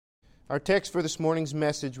Our text for this morning's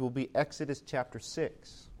message will be Exodus chapter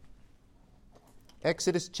 6.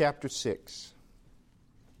 Exodus chapter 6.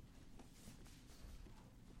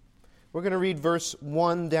 We're going to read verse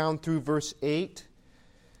 1 down through verse 8.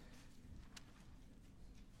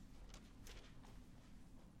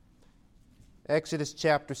 Exodus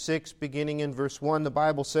chapter 6, beginning in verse 1, the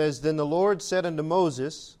Bible says, "Then the Lord said unto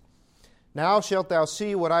Moses, Now shalt thou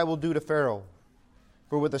see what I will do to Pharaoh.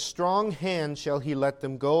 For with a strong hand shall he let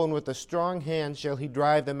them go, and with a strong hand shall he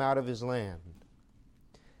drive them out of his land.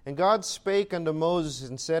 And God spake unto Moses,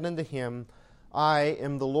 and said unto him, I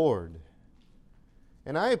am the Lord.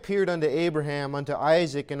 And I appeared unto Abraham, unto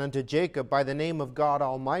Isaac, and unto Jacob by the name of God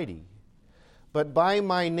Almighty. But by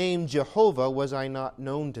my name Jehovah was I not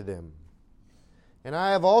known to them. And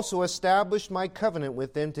I have also established my covenant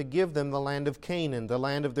with them to give them the land of Canaan, the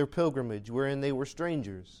land of their pilgrimage, wherein they were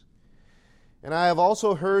strangers. And I have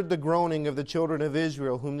also heard the groaning of the children of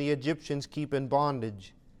Israel, whom the Egyptians keep in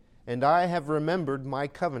bondage. And I have remembered my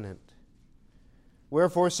covenant.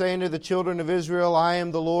 Wherefore say unto the children of Israel, I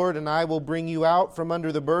am the Lord, and I will bring you out from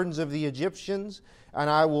under the burdens of the Egyptians,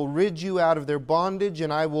 and I will rid you out of their bondage,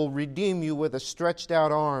 and I will redeem you with a stretched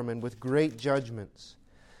out arm and with great judgments.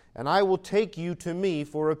 And I will take you to me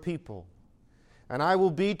for a people. And I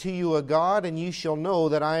will be to you a God, and ye shall know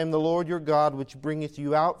that I am the Lord your God, which bringeth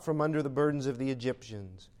you out from under the burdens of the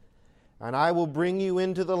Egyptians. And I will bring you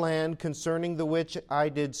into the land concerning the which I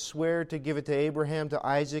did swear to give it to Abraham, to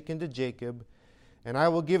Isaac, and to Jacob, and I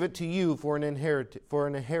will give it to you for an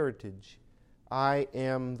heritage. I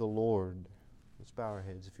am the Lord." Let's bow our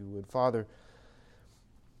heads, if you would. Father,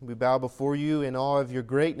 we bow before you in awe of your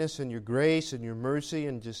greatness and your grace and your mercy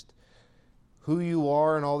and just who you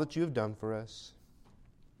are and all that you have done for us.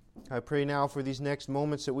 I pray now for these next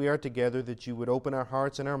moments that we are together, that you would open our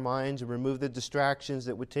hearts and our minds and remove the distractions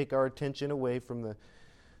that would take our attention away from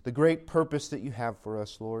the great purpose that you have for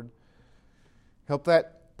us, Lord. Help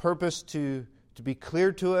that purpose to be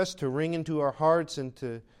clear to us, to ring into our hearts, and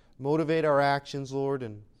to motivate our actions, Lord,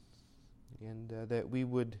 and that we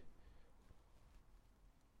would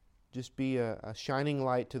just be a shining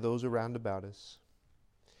light to those around about us.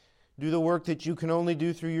 Do the work that you can only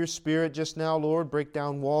do through your Spirit just now, Lord. Break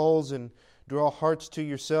down walls and draw hearts to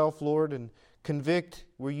yourself, Lord, and convict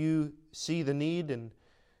where you see the need, and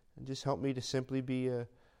just help me to simply be a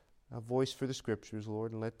voice for the Scriptures,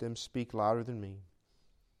 Lord, and let them speak louder than me.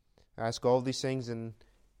 I ask all these things in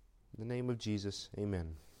the name of Jesus.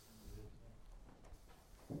 Amen.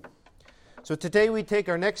 So today we take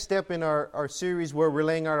our next step in our series where we're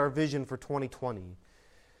laying out our vision for 2020.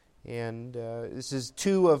 And this is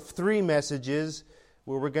 2 of 3 messages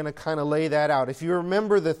where we're going to kind of lay that out. If you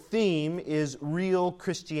remember, the theme is real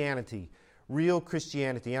Christianity. Real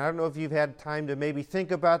Christianity. And I don't know if you've had time to maybe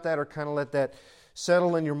think about that or kind of let that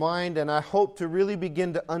settle in your mind. And I hope to really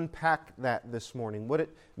begin to unpack that this morning, what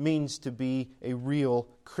it means to be a real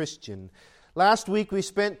Christian. Last week we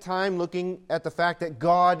spent time looking at the fact that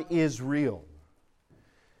God is real.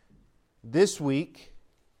 This week,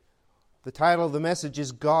 the title of the message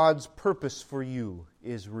is God's Purpose for You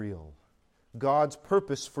is Real. God's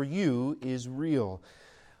purpose for you is real.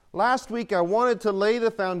 Last week I wanted to lay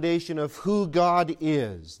the foundation of who God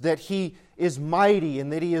is, that He is mighty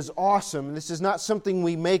and that He is awesome. And this is not something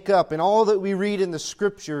we make up, and all that we read in the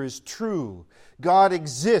Scripture is true. God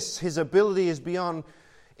exists. His ability is beyond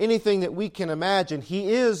anything that we can imagine.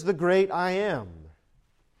 He is the great I am.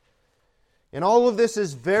 And all of this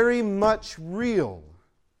is very much real.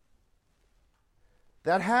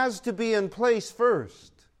 That has to be in place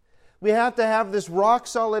first. We have to have this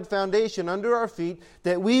rock-solid foundation under our feet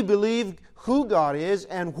that we believe who God is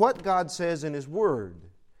and what God says in His Word.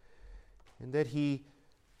 And that He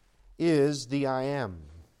is the I am.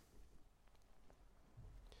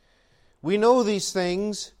 We know these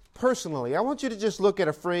things personally. I want you to just look at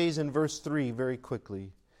a phrase in verse 3 very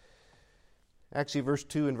quickly. Actually, verse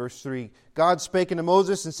 2 and verse 3. God spake unto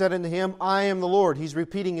Moses and said unto him, I am the Lord. He's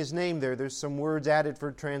repeating His name there. There's some words added for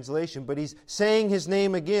translation, but He's saying His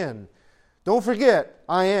name again. Don't forget,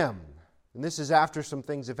 I am. And this is after some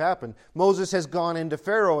things have happened. Moses has gone into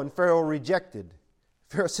Pharaoh, and Pharaoh rejected.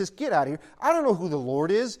 Pharaoh says, get out of here. I don't know who the Lord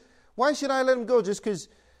is. Why should I let him go just because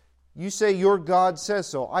you say your God says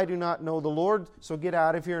so? I do not know the Lord, so get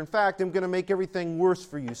out of here. In fact, I'm going to make everything worse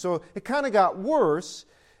for you. So it kind of got worse.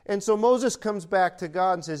 And so Moses comes back to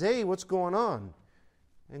God and says, hey, what's going on?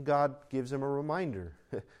 And God gives him a reminder.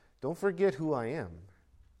 Don't forget who I am.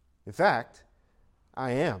 In fact,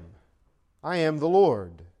 I am. I am the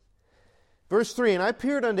Lord. Verse 3, and I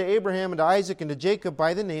appeared unto Abraham and to Isaac and to Jacob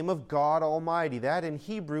by the name of God Almighty. That in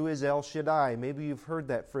Hebrew is El Shaddai. Maybe you've heard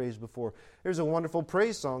that phrase before. There's a wonderful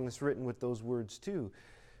praise song that's written with those words too.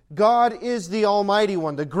 God is the Almighty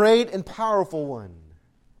One, the great and powerful One.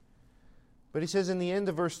 But he says in the end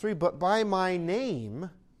of verse 3, but by my name,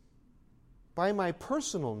 by my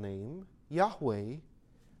personal name, Yahweh,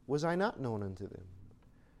 was I not known unto them.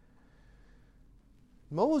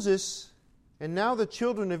 Moses and now the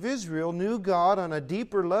children of Israel knew God on a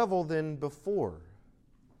deeper level than before.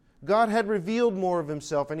 God had revealed more of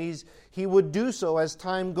Himself, and He would do so as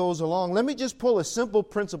time goes along. Let me just pull a simple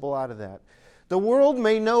principle out of that. The world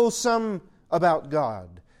may know some about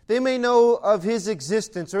God. They may know of His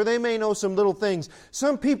existence, or they may know some little things.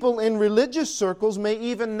 Some people in religious circles may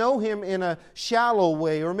even know Him in a shallow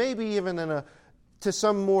way, or maybe even to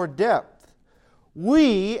some more depth.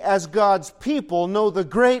 We, as God's people, know the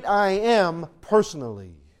great I Am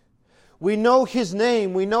personally. We know His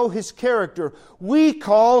name. We know His character. We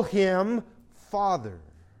call Him Father.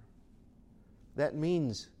 That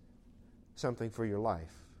means something for your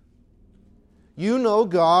life. You know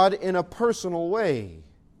God in a personal way.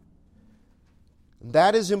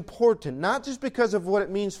 That is important, not just because of what it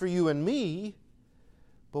means for you and me,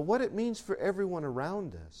 but what it means for everyone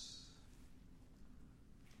around us.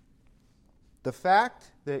 The fact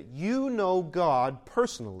that you know God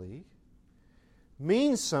personally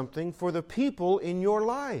means something for the people in your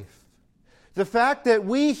life. The fact that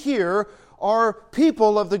we here are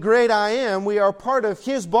people of the great I Am, we are part of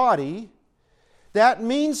His body, that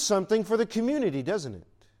means something for the community, doesn't it?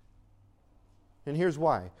 And here's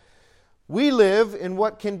why. We live in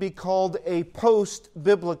what can be called a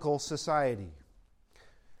post-biblical society.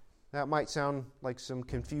 That might sound like some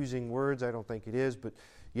confusing words. I don't think it is, but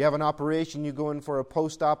you have an operation, you go in for a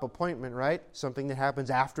post-op appointment, right? Something that happens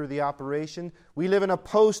after the operation. We live in a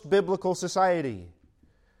post-biblical society.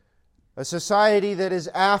 A society that is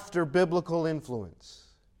after biblical influence.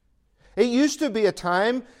 It used to be a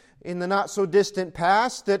time in the not-so-distant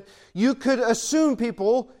past that you could assume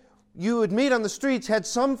people you would meet on the streets had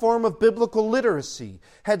some form of biblical literacy,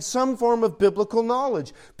 had some form of biblical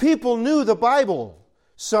knowledge. People knew the Bible,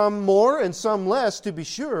 some more and some less, to be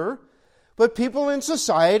sure. But people in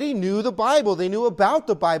society knew the Bible. They knew about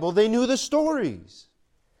the Bible. They knew the stories.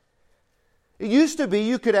 It used to be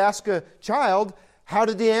you could ask a child, how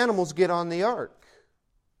did the animals get on the ark?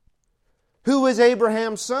 Who was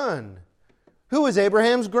Abraham's son? Who was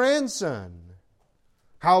Abraham's grandson?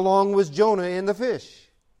 How long was Jonah in the fish?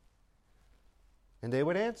 And they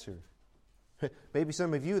would answer. Maybe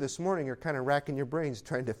some of you this morning are kind of racking your brains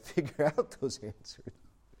trying to figure out those answers.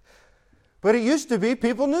 But it used to be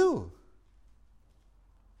people knew.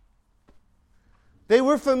 They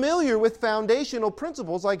were familiar with foundational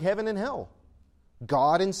principles like heaven and hell,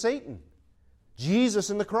 God and Satan, Jesus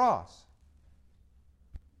and the cross.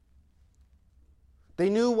 They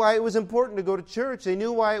knew why it was important to go to church. They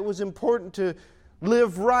knew why it was important to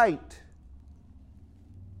live right.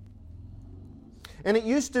 And it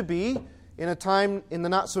used to be, in a time in the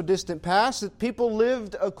not-so-distant past, that people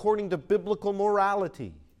lived according to biblical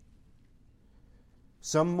morality.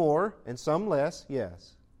 Some more and some less,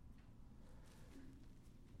 yes.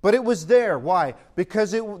 But it was there. Why?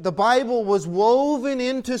 Because the Bible was woven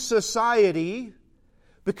into society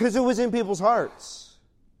because it was in people's hearts.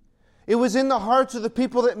 It was in the hearts of the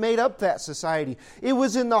people that made up that society. It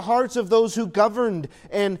was in the hearts of those who governed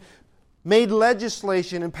and made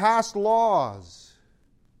legislation and passed laws.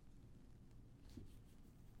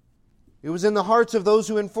 It was in the hearts of those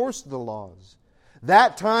who enforced the laws.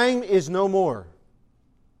 That time is no more.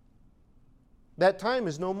 That time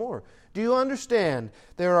is no more. Do you understand?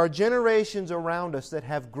 There are generations around us that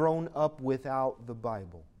have grown up without the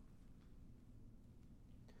Bible.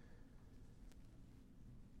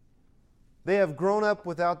 They have grown up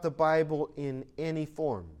without the Bible in any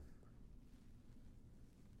form.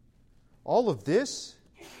 All of this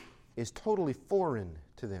is totally foreign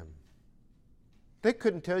to them. They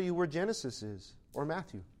couldn't tell you where Genesis is or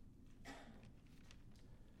Matthew.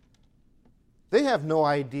 They have no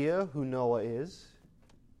idea who Noah is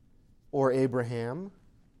or Abraham.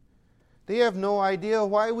 They have no idea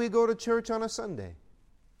why we go to church on a Sunday.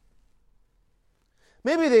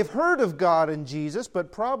 Maybe they've heard of God and Jesus,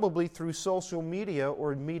 but probably through social media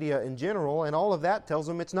or media in general, and all of that tells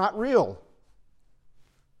them it's not real.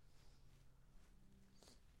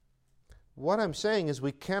 What I'm saying is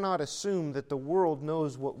we cannot assume that the world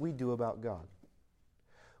knows what we do about God.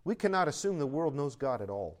 We cannot assume the world knows God at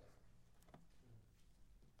all.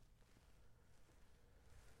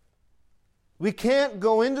 We can't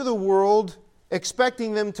go into the world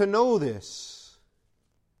expecting them to know this.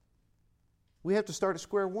 we have to start at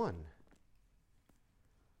square one.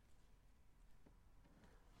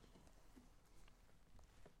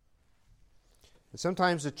 And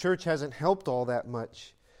sometimes the church hasn't helped all that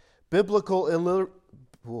much. Biblical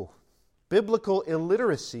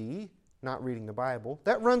illiteracy, not reading the Bible,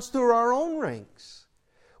 that runs through our own ranks.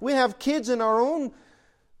 We have kids in our own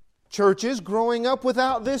churches growing up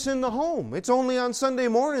without this in the home. It's only on Sunday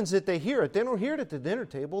mornings that they hear it. They don't hear it at the dinner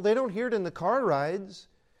table. They don't hear it in the car rides.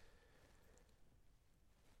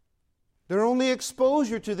 Their only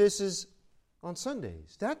exposure to this is on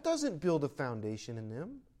Sundays. That doesn't build a foundation in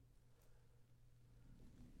them.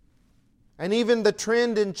 And even the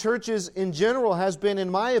trend in churches in general has been, in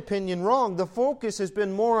my opinion, wrong. The focus has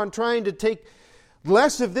been more on trying to take more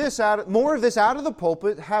of this out of the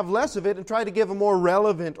pulpit, have less of it, and try to give a more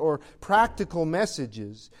relevant or practical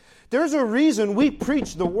messages. There's a reason we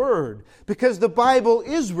preach the Word, because the Bible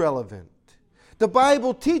is relevant. The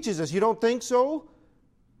Bible teaches us. You don't think so?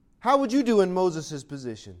 How would you do in Moses'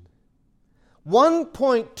 position?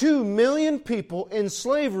 1.2 million people in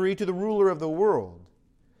slavery to the ruler of the world.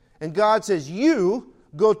 And God says, you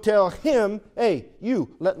go tell him, hey,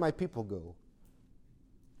 you, let my people go.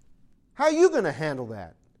 How are you going to handle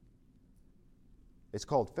that? It's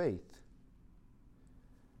called faith.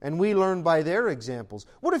 And we learn by their examples.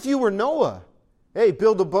 What if you were Noah? Hey,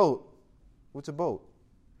 build a boat. What's a boat?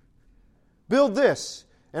 Build this,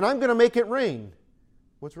 and I'm going to make it rain.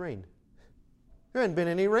 What's rain? There hasn't been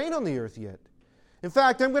any rain on the earth yet. In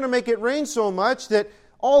fact, I'm going to make it rain so much that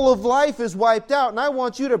all of life is wiped out, and I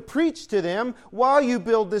want you to preach to them while you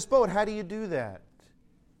build this boat. How do you do that?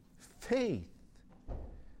 Faith.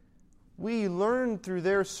 We learn through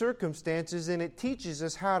their circumstances, and it teaches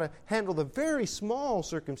us how to handle the very small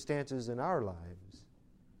circumstances in our lives.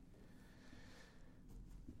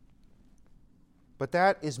 But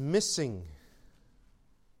that is missing.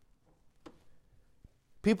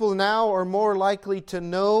 People now are more likely to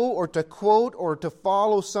know or to quote or to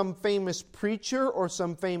follow some famous preacher or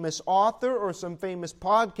some famous author or some famous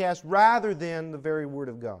podcast rather than the very Word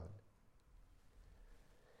of God.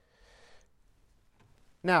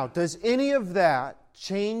 Now, does any of that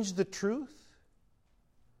change the truth?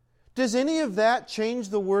 Does any of that change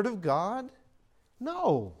the Word of God?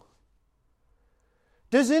 No.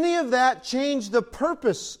 Does any of that change the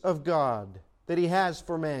purpose of God that He has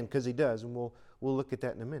for man? Because He does, and we'll look at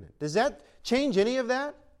that in a minute. Does that change any of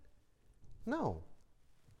that? No.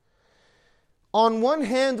 On one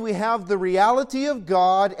hand, we have the reality of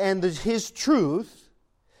God and His truth.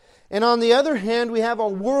 And on the other hand, we have a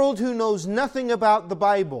world who knows nothing about the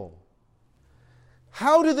Bible.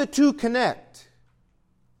 How do the two connect?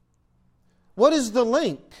 What is the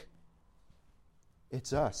link?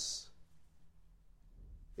 It's us.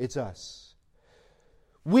 It's us.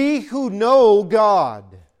 We who know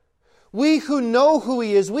God, we who know who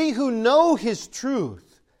He is, we who know His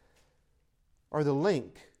truth, are the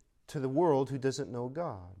link to the world who doesn't know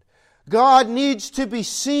God. God needs to be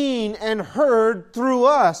seen and heard through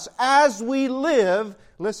us as we live,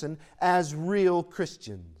 listen, as real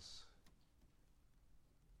Christians.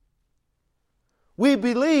 We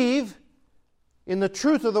believe in the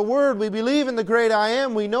truth of the Word. We believe in the great I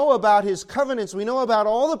Am. We know about His covenants. We know about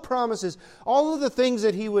all the promises, all of the things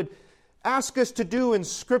that He would ask us to do in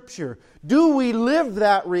Scripture. Do we live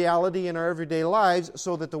that reality in our everyday lives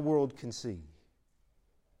so that the world can see?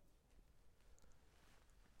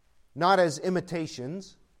 Not as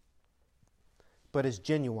imitations, but as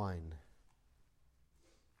genuine.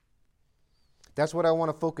 That's what I want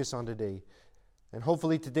to focus on today. And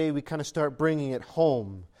hopefully today we kind of start bringing it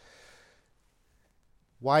home.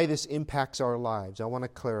 Why this impacts our lives. I want to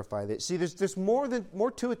clarify that. See, there's more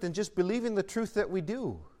to it than just believing the truth that we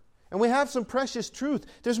do. And we have some precious truth.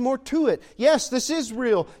 There's more to it. Yes, this is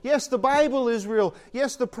real. Yes, the Bible is real.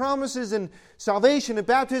 Yes, the promises and salvation and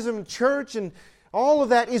baptism and church and all of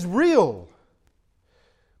that is real.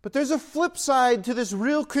 But there's a flip side to this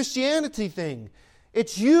real Christianity thing.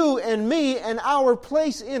 It's you and me and our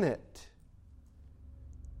place in it.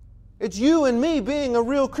 It's you and me being a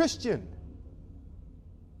real Christian.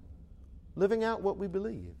 Living out what we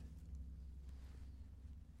believe.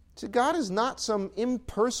 See, God is not some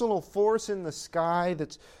impersonal force in the sky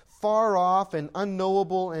that's far off and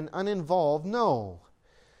unknowable and uninvolved. No.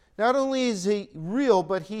 Not only is He real,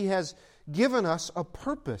 but He has given us a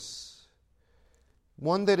purpose.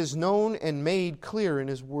 One that is known and made clear in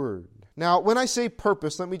His Word. Now, when I say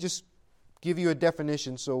purpose, let me just give you a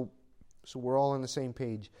definition so we're all on the same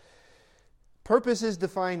page. Purpose is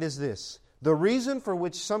defined as this: the reason for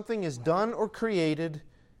which something is done or created,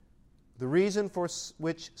 the reason for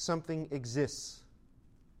which something exists.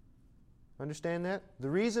 Understand that? The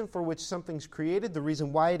reason for which something's created, the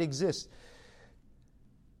reason why it exists.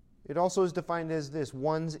 It also is defined as this: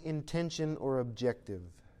 one's intention or objective.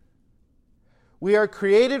 We are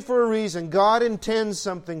created for a reason. God intends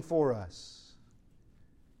something for us.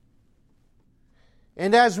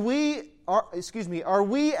 And are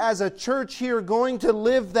we as a church here going to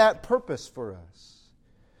live that purpose for us?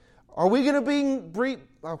 Are we going to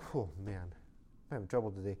oh man, I'm having trouble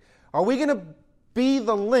today. Are we going to be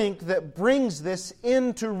the link that brings this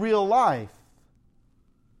into real life?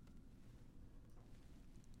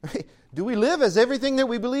 Do we live as everything that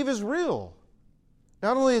we believe is real?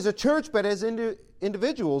 Not only as a church, but as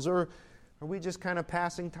individuals, or are we just kind of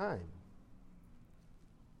passing time?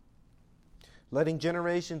 Letting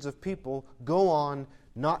generations of people go on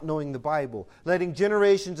not knowing the Bible. Letting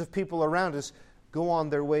generations of people around us go on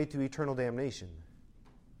their way to eternal damnation.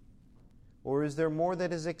 Or is there more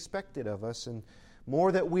that is expected of us, and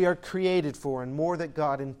more that we are created for, and more that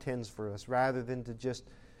God intends for us, rather than to just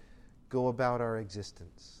go about our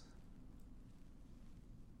existence?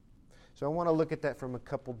 So I want to look at that from a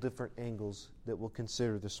couple different angles that we'll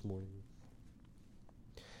consider this morning.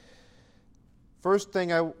 First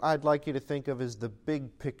thing I'd like you to think of is the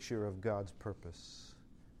big picture of God's purpose.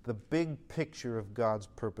 The big picture of God's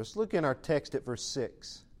purpose. Look in our text at verse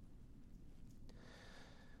 6.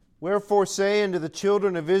 Wherefore say unto the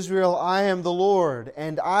children of Israel, I am the Lord,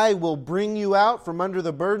 and I will bring you out from under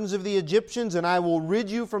the burdens of the Egyptians, and I will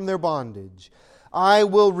rid you from their bondage. I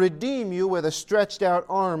will redeem you with a stretched out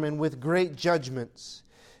arm and with great judgments.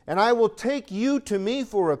 And I will take you to me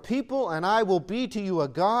for a people, and I will be to you a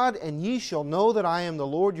God, and ye shall know that I am the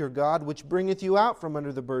Lord your God, which bringeth you out from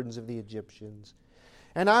under the burdens of the Egyptians.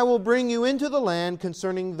 And I will bring you into the land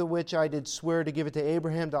concerning the which I did swear to give it to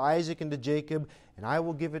Abraham, to Isaac, and to Jacob, and I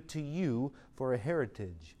will give it to you for a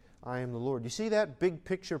heritage. I am the Lord. You see that big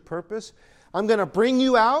picture purpose? I'm going to bring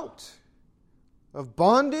you out of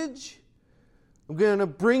bondage. I'm going to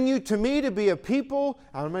bring you to me to be a people,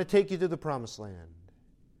 and I'm going to take you to the promised land.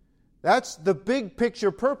 That's the big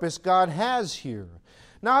picture purpose God has here.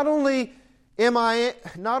 Not only am I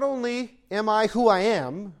who I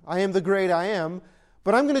am the great I am,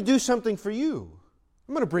 but I'm going to do something for you.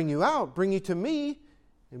 I'm going to bring you out, bring you to me,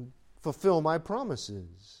 and fulfill my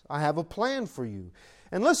promises. I have a plan for you.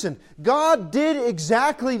 And listen, God did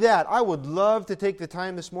exactly that. I would love to take the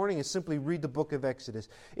time this morning and simply read the book of Exodus.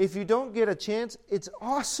 If you don't get a chance, it's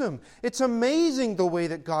awesome. It's amazing the way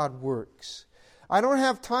that God works. I don't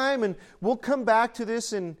have time, and we'll come back to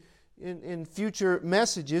this in future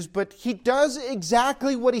messages, but He does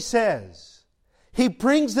exactly what He says. He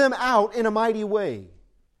brings them out in a mighty way.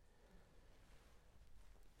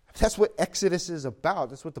 That's what Exodus is about.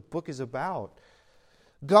 That's what the book is about.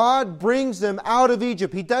 God brings them out of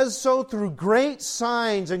Egypt. He does so through great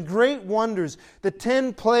signs and great wonders. The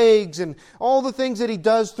 10 plagues and all the things that He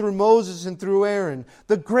does through Moses and through Aaron.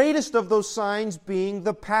 The greatest of those signs being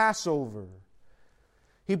the Passover.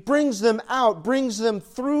 He brings them out, brings them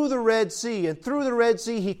through the Red Sea. And through the Red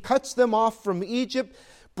Sea, He cuts them off from Egypt,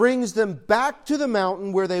 brings them back to the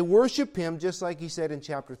mountain where they worship Him, just like He said in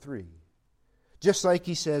chapter 3. Just like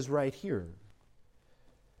He says right here.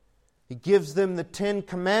 He gives them the 10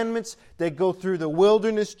 commandments. They go through the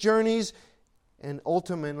wilderness journeys and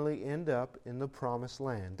ultimately end up in the promised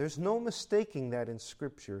land. There's no mistaking that in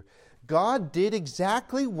Scripture. God did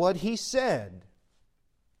exactly what He said.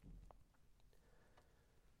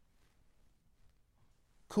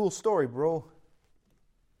 Cool story, bro.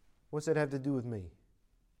 What's that have to do with me?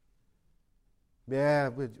 Yeah,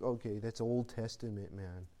 okay, that's Old Testament,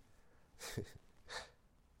 man.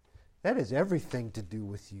 That has everything to do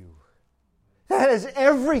with you. That has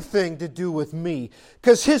everything to do with me.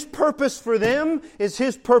 Because His purpose for them is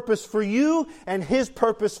His purpose for you and His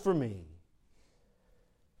purpose for me.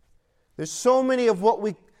 There's so many of what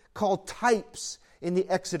we call types in the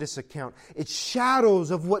Exodus account. It's shadows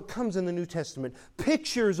of what comes in the New Testament.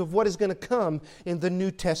 Pictures of what is going to come in the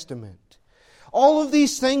New Testament. All of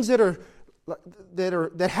these things that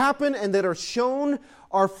happen and that are shown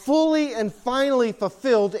are fully and finally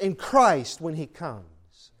fulfilled in Christ when He comes.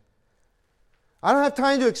 I don't have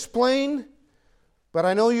time to explain, but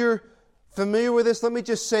I know you're familiar with this. Let me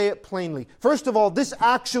just say it plainly. First of all, this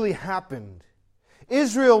actually happened.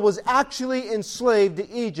 Israel was actually enslaved to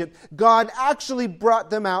Egypt. God actually brought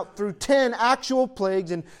them out through 10 actual plagues,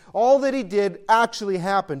 and all that He did actually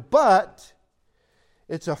happened. But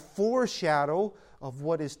it's a foreshadow of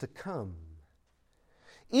what is to come.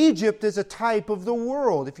 Egypt is a type of the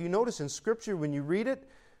world. If you notice in Scripture, when you read it,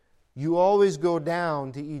 you always go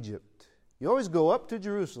down to Egypt. You always go up to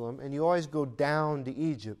Jerusalem, and you always go down to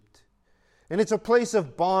Egypt. And it's a place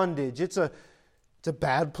of bondage. It's a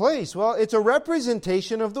bad place. Well, it's a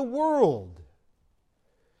representation of the world.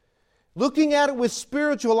 Looking at it with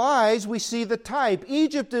spiritual eyes, we see the type.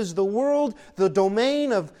 Egypt is the world, the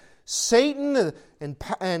domain of Satan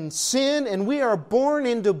and sin, and we are born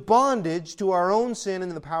into bondage to our own sin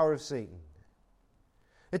and the power of Satan.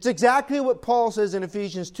 It's exactly what Paul says in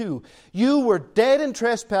Ephesians 2. You were dead in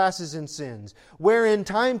trespasses and sins, where in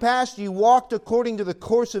time past you walked according to the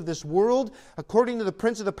course of this world, according to the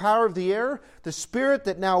prince of the power of the air, the spirit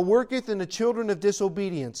that now worketh in the children of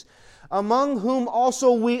disobedience, among whom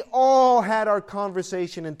also we all had our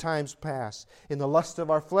conversation in times past, in the lust of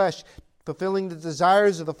our flesh, fulfilling the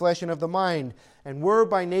desires of the flesh and of the mind, and were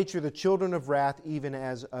by nature the children of wrath, even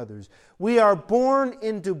as others. We are born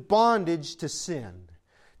into bondage to sin,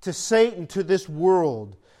 to Satan, to this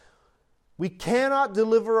world. We cannot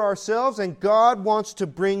deliver ourselves, and God wants to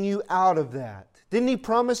bring you out of that. Didn't He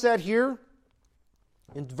promise that here?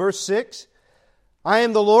 In verse 6, I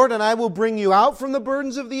am the Lord, and I will bring you out from the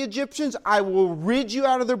burdens of the Egyptians. I will rid you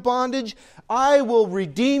out of their bondage. I will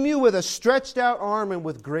redeem you with a stretched out arm and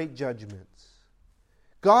with great judgments.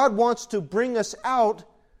 God wants to bring us out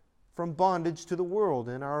from bondage to the world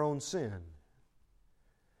and our own sin.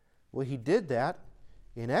 Well, He did that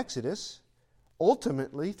in Exodus,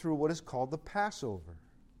 ultimately through what is called the Passover.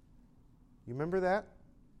 You remember that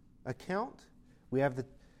account? We have the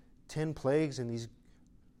 10 plagues and these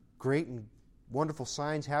great and wonderful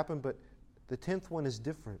signs happen, but the 10th one is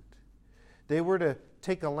different. They were to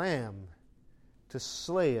take a lamb, to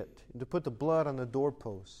slay it, and to put the blood on the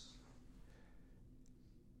doorposts.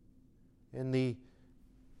 And the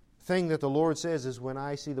thing that the Lord says is, when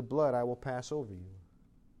I see the blood, I will pass over you.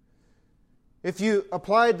 If you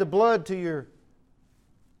applied the blood to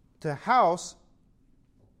house,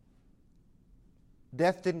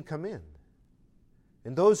 death didn't come in.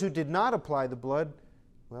 And those who did not apply the blood,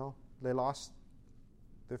 well, they lost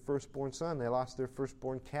their firstborn son. They lost their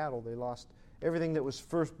firstborn cattle. They lost everything that was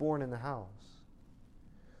firstborn in the house.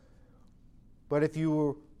 But if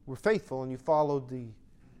you were faithful and you followed the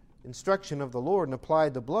instruction of the Lord and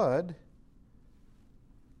applied the blood,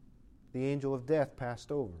 the angel of death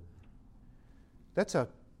passed over. That's a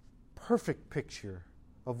perfect picture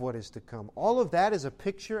of what is to come. All of that is a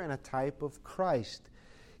picture and a type of Christ.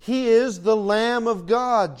 He is the Lamb of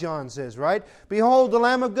God, John says, right? Behold, the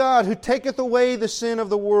Lamb of God who taketh away the sin of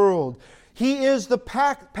the world. He is the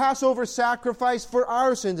Passover sacrifice for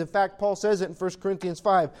our sins. In fact, Paul says it in 1 Corinthians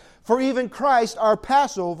 5. For even Christ, our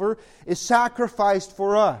Passover, is sacrificed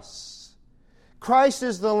for us. Christ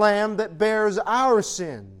is the Lamb that bears our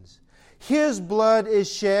sins. His blood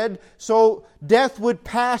is shed so death would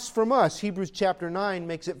pass from us. Hebrews chapter 9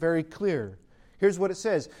 makes it very clear. Here's what it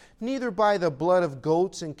says. Neither by the blood of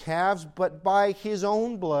goats and calves, but by His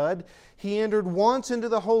own blood, He entered once into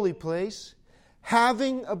the holy place,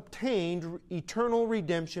 having obtained eternal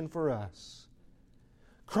redemption for us.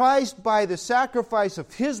 Christ, by the sacrifice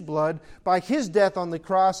of His blood, by His death on the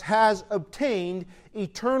cross, has obtained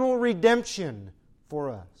eternal redemption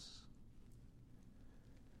for us.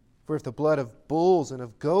 For if the blood of bulls and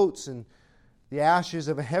of goats and the ashes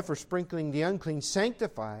of a heifer sprinkling the unclean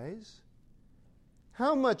sanctifies,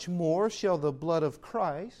 how much more shall the blood of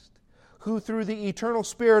Christ, who through the eternal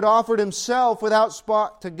Spirit offered Himself without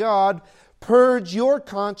spot to God, purge your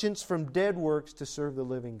conscience from dead works to serve the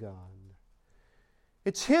living God?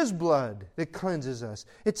 It's His blood that cleanses us.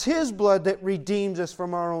 It's His blood that redeems us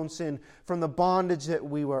from our own sin, from the bondage that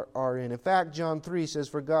we are in. In fact, John 3 says,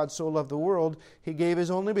 For God so loved the world, He gave His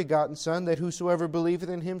only begotten Son, that whosoever believeth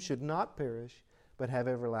in Him should not perish, but have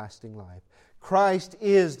everlasting life. Christ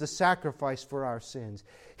is the sacrifice for our sins.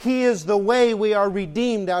 He is the way we are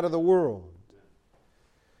redeemed out of the world.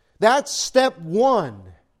 That's step one.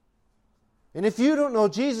 And if you don't know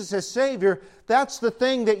Jesus as Savior, that's the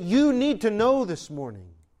thing that you need to know this morning.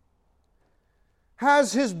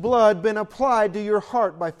 Has His blood been applied to your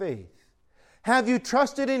heart by faith? Have you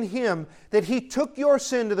trusted in Him that He took your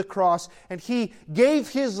sin to the cross and He gave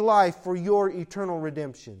His life for your eternal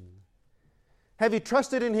redemption? Have you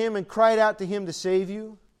trusted in Him and cried out to Him to save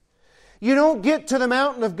you? You don't get to the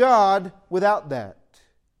mountain of God without that.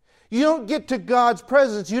 You don't get to God's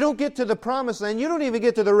presence. You don't get to the promised land. You don't even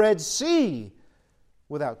get to the Red Sea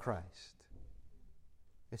without Christ.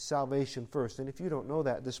 It's salvation first. And if you don't know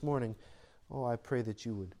that this morning, I pray that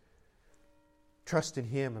you would trust in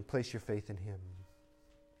Him and place your faith in Him.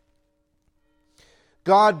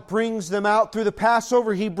 God brings them out through the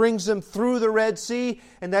Passover. He brings them through the Red Sea,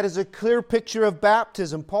 and that is a clear picture of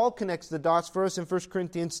baptism. Paul connects the dots for us in 1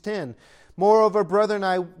 Corinthians 10. Moreover, brethren,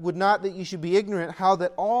 I would not that you should be ignorant how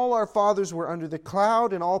that all our fathers were under the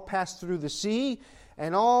cloud, and all passed through the sea,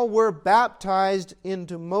 and all were baptized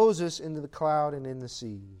into Moses into the cloud and in the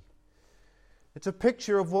sea. It's a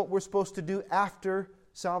picture of what we're supposed to do after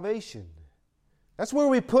salvation. That's where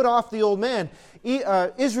we put off the old man.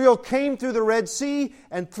 Israel came through the Red Sea,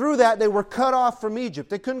 and through that they were cut off from Egypt.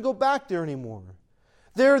 They couldn't go back there anymore.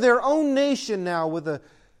 They're their own nation now with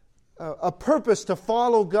a purpose to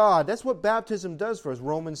follow God. That's what baptism does for us.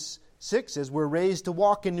 Romans 6 says we're raised to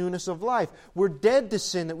walk in newness of life. We're dead to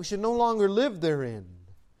sin, that we should no longer live therein.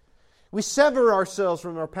 We sever ourselves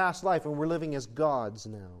from our past life, and we're living as gods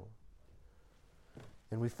now.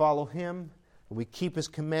 And we follow Him, and we keep His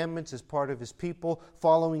commandments as part of His people,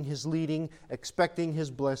 following His leading, expecting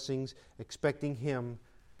His blessings, expecting Him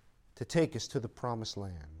to take us to the promised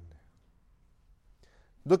land.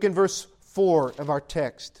 Look in verse 4 of our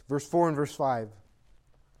text, verse 4 and verse 5.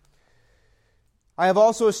 I have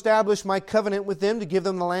also established my covenant with them to give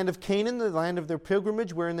them the land of Canaan, the land of their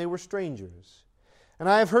pilgrimage, wherein they were strangers. And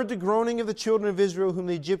I have heard the groaning of the children of Israel, whom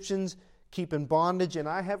the Egyptians keep in bondage, and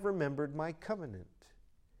I have remembered my covenant.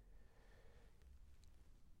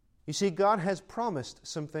 You see, God has promised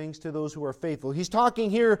some things to those who are faithful. He's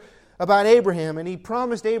talking here about Abraham, and He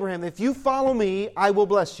promised Abraham, if you follow me, I will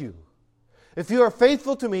bless you. If you are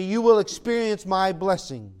faithful to me, you will experience my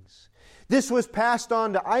blessings. This was passed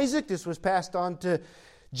on to Isaac. This was passed on to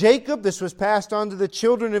Jacob. This was passed on to the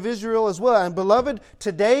children of Israel as well. And beloved,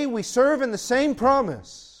 today we serve in the same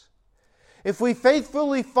promise. If we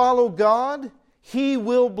faithfully follow God, He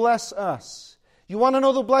will bless us. You want to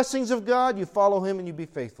know the blessings of God? You follow Him and you be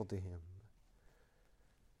faithful to Him.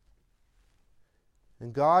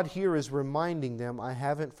 And God here is reminding them, I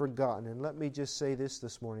haven't forgotten. And let me just say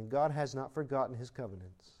this morning. God has not forgotten His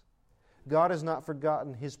covenants. God has not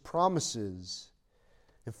forgotten His promises.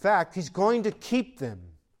 In fact, He's going to keep them.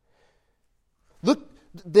 Look,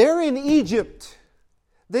 they're in Egypt.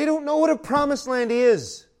 They don't know what a promised land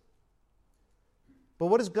is. But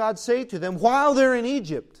what does God say to them while they're in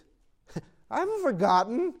Egypt? I haven't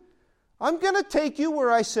forgotten. I'm going to take you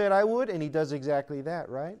where I said I would. And He does exactly that,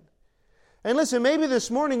 right? And listen, maybe this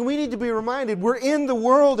morning we need to be reminded we're in the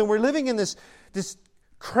world and we're living in this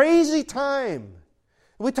crazy time.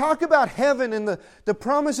 We talk about heaven and the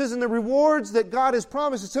promises and the rewards that God has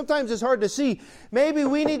promised. And sometimes it's hard to see. Maybe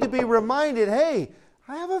we need to be reminded, hey,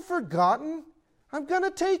 I haven't forgotten. I'm going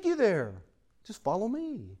to take you there. Just follow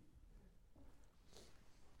me.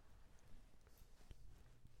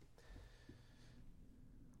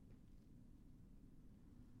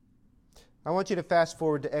 I want you to fast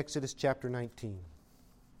forward to Exodus chapter 19.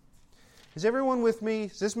 Is everyone with me?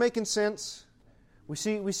 Is this making sense? We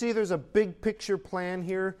see there's a big picture plan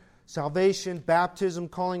here. Salvation, baptism,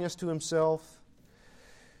 calling us to Himself.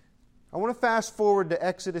 I want to fast forward to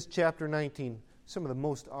Exodus chapter 19. Some of the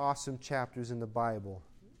most awesome chapters in the Bible.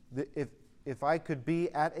 If I could be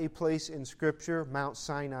at a place in Scripture, Mount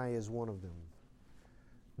Sinai is one of them.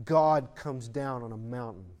 God comes down on a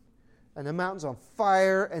mountain. And the mountain's on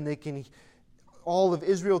fire, and all of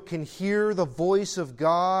Israel can hear the voice of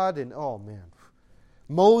God. And oh man,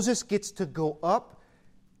 Moses gets to go up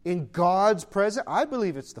in God's presence. I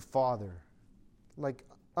believe it's the Father,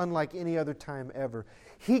 unlike any other time ever.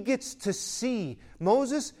 He gets to see,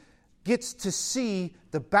 Moses gets to see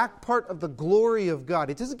the back part of the glory of God.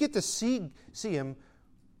 He doesn't get to see Him,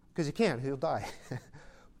 because he can't, he'll die.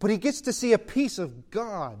 But he gets to see a piece of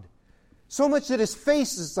God. So much that his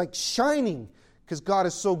face is like shining, because God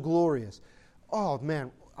is so glorious. Oh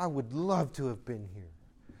man, I would love to have been here.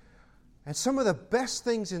 And some of the best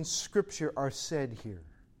things in Scripture are said here.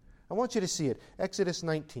 I want you to see it. Exodus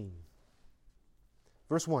 19.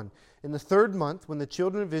 Verse 1. In the 3rd month, when the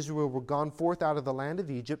children of Israel were gone forth out of the land of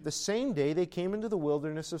Egypt, the same day they came into the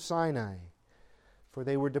wilderness of Sinai. For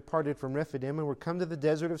they were departed from Rephidim and were come to the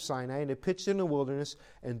desert of Sinai, and had pitched in the wilderness,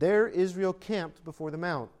 and there Israel camped before the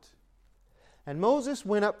mount. And Moses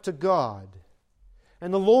went up to God,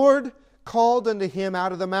 and the Lord called unto him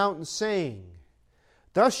out of the mountain, saying,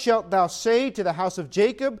 Thus shalt thou say to the house of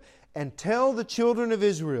Jacob, and tell the children of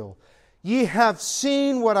Israel, Ye have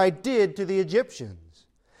seen what I did to the Egyptians,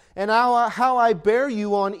 and how I bare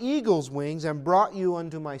you on eagle's wings, and brought you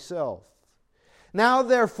unto myself. Now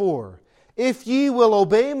therefore, if ye will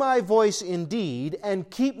obey my voice indeed,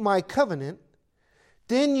 and keep my covenant,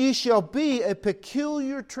 then ye shall be a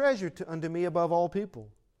peculiar treasure unto me above all people.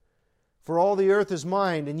 For all the earth is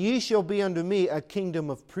mine, and ye shall be unto me a kingdom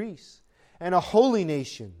of priests, and a holy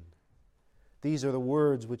nation. These are the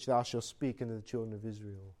words which thou shalt speak unto the children of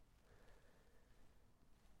Israel.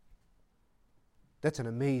 That's an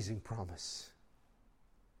amazing promise.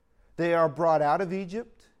 They are brought out of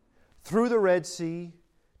Egypt, through the Red Sea,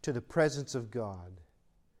 to the presence of God.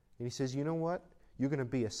 And He says, you know what? You're going to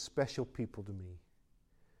be a special people to me.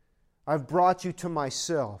 I've brought you to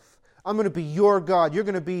myself. I'm going to be your God. You're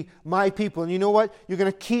going to be my people. And you know what? You're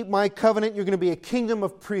going to keep my covenant. You're going to be a kingdom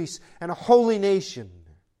of priests and a holy nation.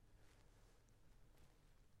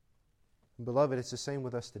 And beloved, it's the same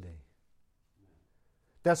with us today.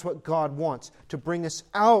 That's what God wants, to bring us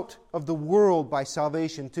out of the world by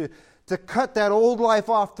salvation, to cut that old life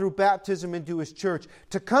off through baptism into His church,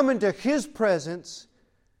 to come into His presence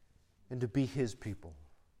and to be His people.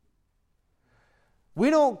 We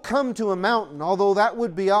don't come to a mountain, although that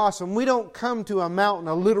would be awesome. We don't come to a mountain,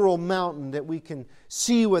 a literal mountain that we can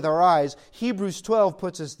see with our eyes. Hebrews 12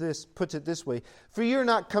 puts it this way. For you are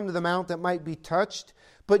not come to the mount that might be touched,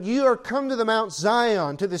 but you are come to the Mount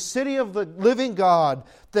Zion, to the city of the living God,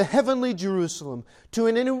 the heavenly Jerusalem, to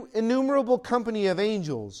an innumerable company of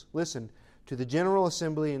angels. Listen, to the general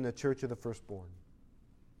assembly in the church of the firstborn.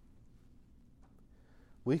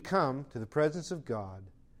 We come to the presence of God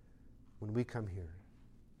when we come here.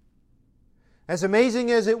 As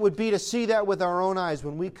amazing as it would be to see that with our own eyes,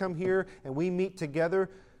 when we come here and we meet together,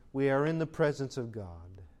 we are in the presence of God.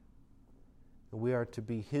 And we are to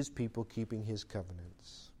be His people, keeping His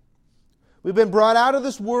covenants. We've been brought out of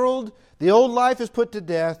this world. The old life is put to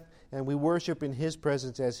death, and we worship in His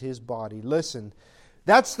presence as His body. Listen,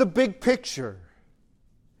 that's the big picture.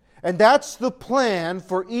 And that's the plan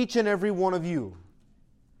for each and every one of you.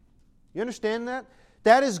 You understand that?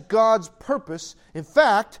 That is God's purpose, in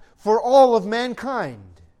fact, for all of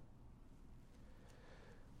mankind.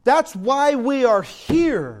 That's why we are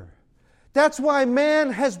here. That's why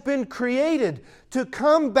man has been created, to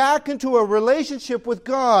come back into a relationship with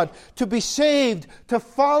God, to be saved, to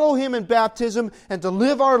follow Him in baptism, and to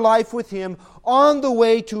live our life with Him on the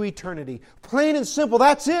way to eternity. Plain and simple,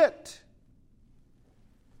 that's it.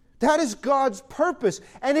 That is God's purpose,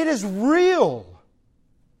 and it is real.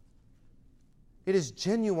 It is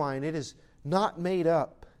genuine. It is not made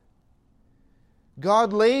up.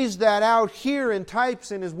 God lays that out here in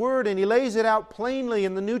types in His Word, and He lays it out plainly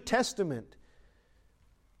in the New Testament.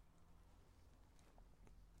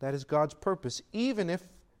 That is God's purpose, even if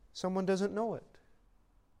someone doesn't know it.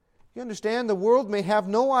 You understand, the world may have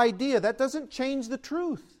no idea. That doesn't change the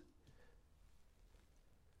truth.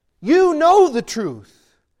 You know the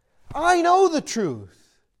truth. I know the truth.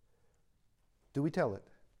 Do we tell it?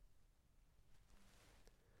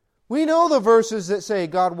 We know the verses that say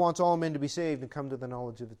God wants all men to be saved and come to the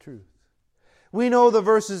knowledge of the truth. We know the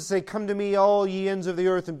verses that say, come to me all ye ends of the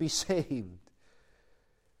earth and be saved.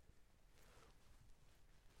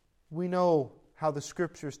 We know how the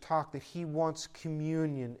Scriptures talk that He wants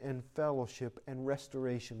communion and fellowship and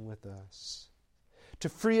restoration with us, to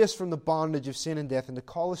free us from the bondage of sin and death and to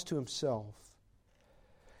call us to Himself.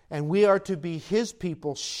 And we are to be His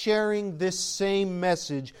people, sharing this same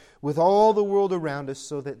message with all the world around us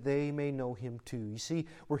so that they may know Him too. You see,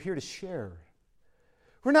 we're here to share.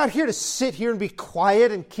 We're not here to sit here and be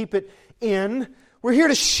quiet and keep it in. We're here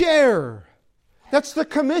to share. That's the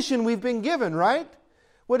commission we've been given, right?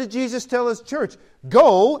 What did Jesus tell His church?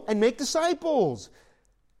 Go and make disciples.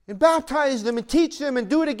 And baptize them and teach them and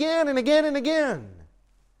do it again and again and again.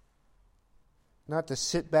 Not to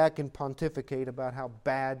sit back and pontificate about how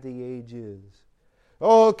bad the age is.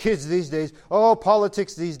 Oh, kids these days. Oh,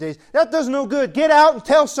 politics these days. That does no good. Get out and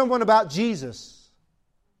tell someone about Jesus.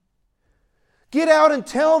 Get out and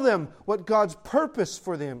tell them what God's purpose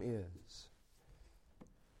for them is.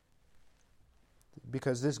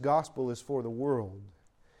 Because this gospel is for the world.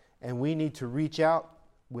 And we need to reach out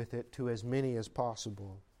with it to as many as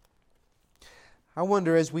possible. I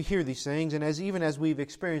wonder, as we hear these things, and even as we've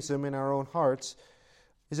experienced them in our own hearts,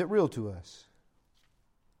 is it real to us?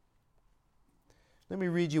 Let me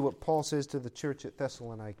read you what Paul says to the church at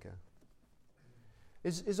Thessalonica.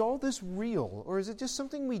 Is all this real, or is it just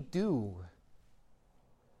something we do?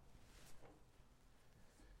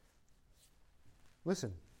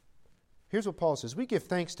 Listen, here's what Paul says. We give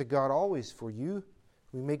thanks to God always for you.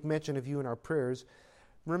 We make mention of you in our prayers,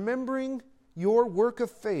 remembering your work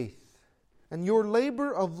of faith and your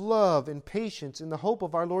labor of love and patience in the hope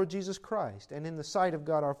of our Lord Jesus Christ and in the sight of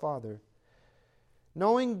God our Father,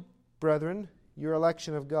 knowing, brethren, your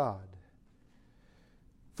election of God.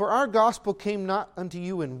 For our gospel came not unto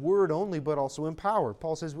you in word only, but also in power.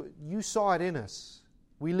 Paul says, you saw it in us.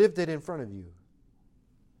 We lived it in front of you.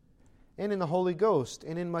 And in the Holy Ghost,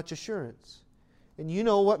 and in much assurance. And you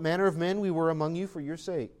know what manner of men we were among you for your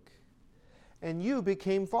sake. And you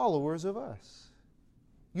became followers of us.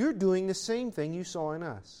 You're doing the same thing you saw in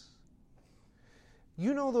us.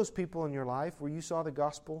 You know those people in your life where you saw the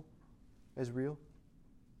gospel as real?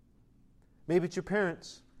 Maybe it's your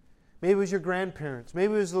parents. Maybe it was your grandparents.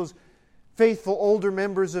 Maybe it was those faithful older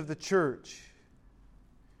members of the church.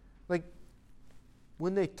 Like,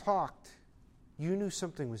 when they talked, you knew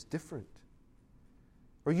something was different.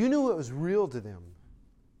 Or you knew it was real to them.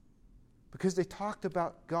 Because they talked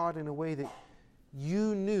about God in a way that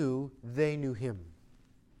you knew they knew Him.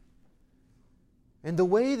 And the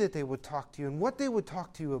way that they would talk to you and what they would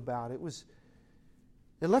talk to you about, it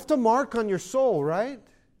left a mark on your soul, right?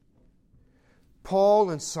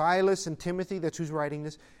 Paul and Silas and Timothy, that's who's writing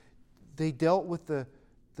this, they dealt with the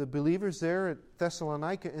believers there at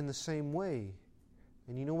Thessalonica in the same way.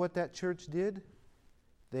 And you know what that church did?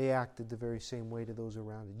 They acted the very same way to those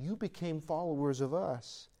around it. You became followers of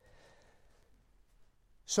us.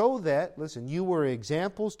 So that, listen, you were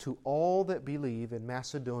examples to all that believe in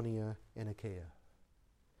Macedonia and Achaia.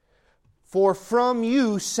 For from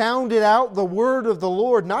you sounded out the word of the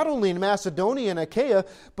Lord, not only in Macedonia and Achaia,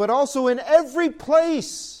 but also in every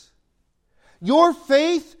place. Your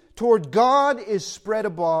faith toward God is spread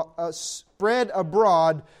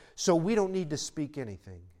abroad, so we don't need to speak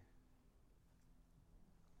anything.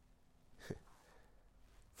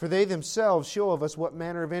 For they themselves show of us what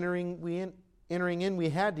manner of entering in we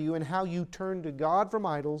had to you, and how you turned to God from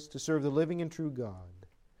idols to serve the living and true God.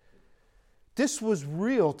 This was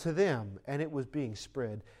real to them, and it was being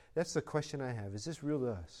spread. That's the question I have. Is this real to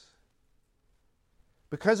us?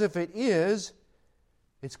 Because if it is,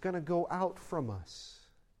 it's going to go out from us.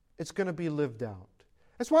 It's going to be lived out.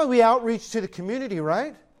 That's why we outreach to the community,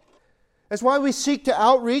 right? That's why we seek to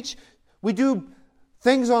outreach. We do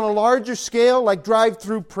things on a larger scale, like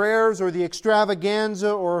drive-through prayers or the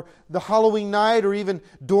extravaganza or the Halloween night or even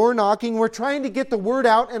door knocking. We're trying to get the word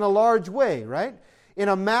out in a large way, right? In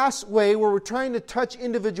a mass way where we're trying to touch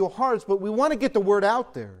individual hearts, but we want to get the word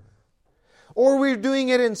out there. Or we're doing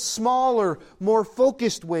it in smaller, more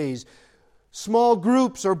focused ways. Small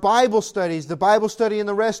groups or Bible studies, the Bible study in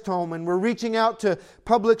the rest home, and we're reaching out to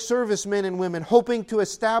public service men and women, hoping to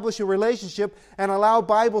establish a relationship and allow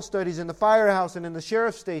Bible studies in the firehouse and in the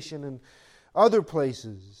sheriff's station and other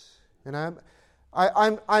places. And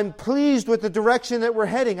I'm pleased with the direction that we're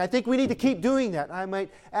heading. I think we need to keep doing that. I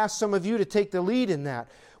might ask some of you to take the lead in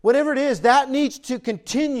that. Whatever it is, that needs to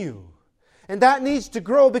continue. And that needs to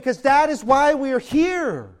grow, because that is why we are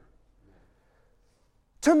here.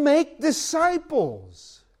 To make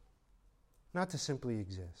disciples, not to simply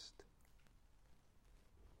exist.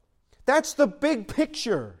 That's the big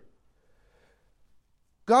picture.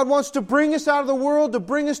 God wants to bring us out of the world, to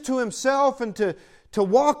bring us to Himself, and to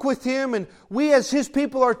walk with Him. And we as His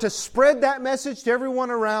people are to spread that message to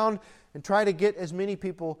everyone around and try to get as many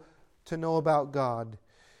people to know about God.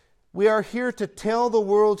 We are here to tell the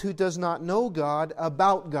world who does not know God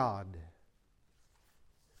about God.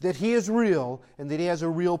 That He is real and that He has a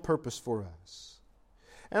real purpose for us.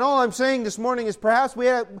 And all I'm saying this morning is perhaps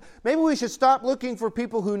maybe we should stop looking for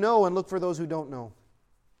people who know and look for those who don't know.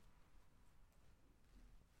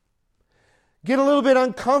 Get a little bit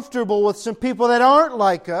uncomfortable with some people that aren't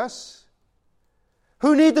like us,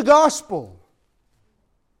 who need the gospel.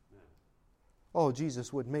 Oh,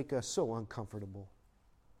 Jesus would make us so uncomfortable.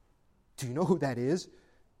 Do you know who that is? In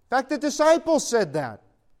fact, the disciples said that.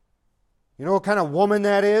 You know what kind of woman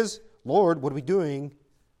that is? Lord, what are we doing?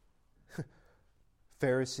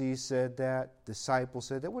 Pharisees said that. Disciples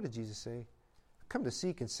said that. What did Jesus say? Come to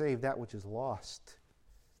seek and save that which is lost.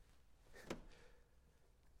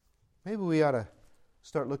 Maybe we ought to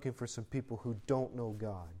start looking for some people who don't know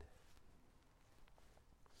God.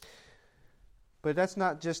 But that's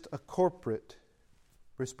not just a corporate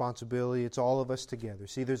responsibility. It's all of us together.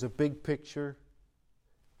 See, there's a big picture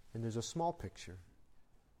and there's a small picture.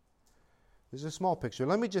 There's a small picture.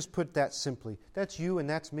 Let me just put that simply. That's you and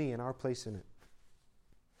that's me and our place in it.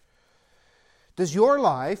 Does your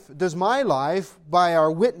life, does my life, by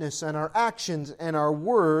our witness and our actions and our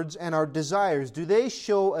words and our desires, do they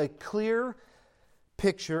show a clear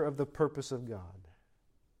picture of the purpose of God?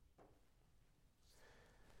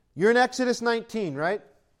 You're in Exodus 19, right?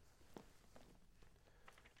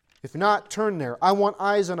 If not, turn there. I want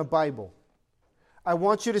eyes on a Bible. I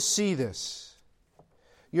want you to see this.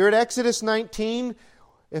 You're at Exodus 19.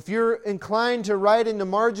 If you're inclined to write in the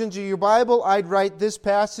margins of your Bible, I'd write this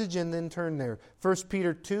passage and then turn there. 1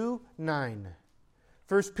 Peter 2:9.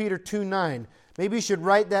 1 Peter 2:9. Maybe you should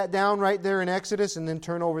write that down right there in Exodus and then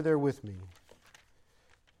turn over there with me.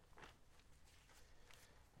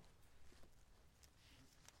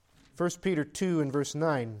 First Peter 2 and verse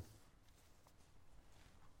 9.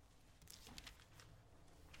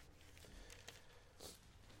 It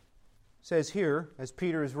says here, as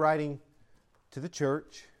Peter is writing to the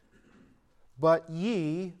church, But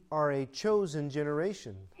ye are a chosen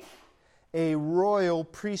generation, a royal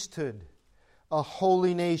priesthood, a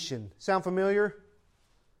holy nation. Sound familiar?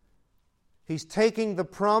 He's taking the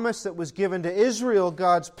promise that was given to Israel,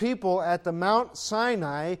 God's people, at the Mount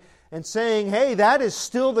Sinai, and saying, hey, that is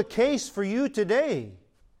still the case for you today.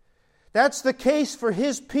 That's the case for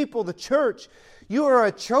His people, the church. You are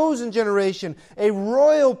a chosen generation, a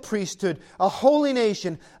royal priesthood, a holy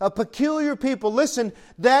nation, a peculiar people. Listen,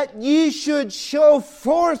 that ye should show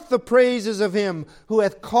forth the praises of Him who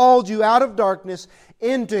hath called you out of darkness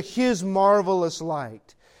into His marvelous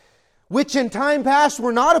light, which in time past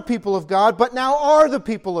were not a people of God, but now are the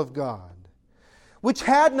people of God, which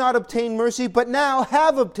had not obtained mercy, but now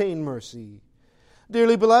have obtained mercy.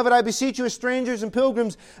 Dearly beloved, I beseech you as strangers and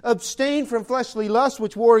pilgrims, abstain from fleshly lusts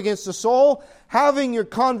which war against the soul, having your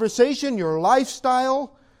conversation, your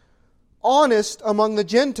lifestyle, honest among the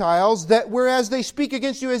Gentiles, that whereas they speak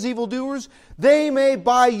against you as evildoers, they may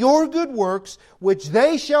by your good works, which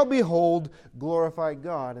they shall behold, glorify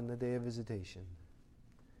God in the day of visitation.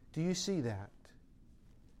 Do you see that?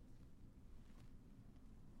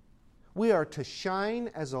 We are to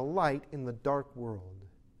shine as a light in the dark world.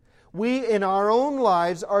 We, in our own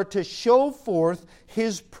lives, are to show forth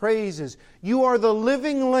His praises. You are the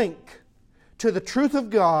living link to the truth of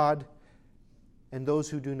God and those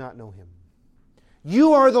who do not know Him.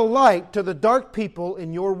 You are the light to the dark people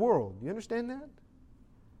in your world. You understand that?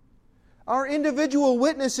 Our individual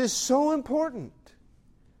witness is so important.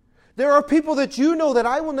 There are people that you know that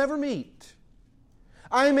I will never meet.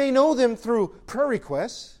 I may know them through prayer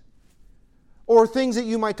requests or things that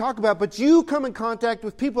you might talk about, but you come in contact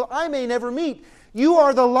with people I may never meet. You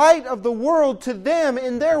are the light of the world to them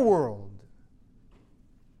in their world.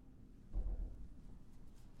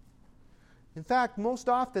 In fact, most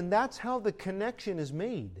often that's how the connection is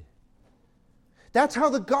made. That's how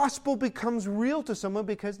the gospel becomes real to someone,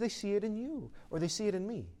 because they see it in you or they see it in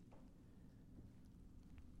me.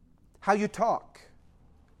 How you talk.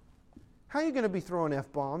 How are you going to be throwing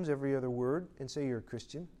F-bombs every other word and say you're a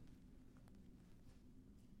Christian?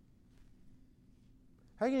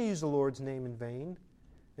 How are you going to use the Lord's name in vain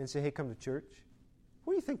and say, hey, come to church?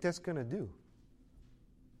 What do you think that's going to do?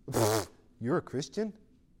 You're a Christian?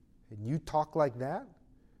 And you talk like that?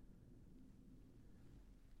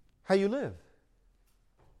 How you live?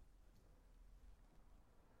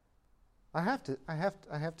 I have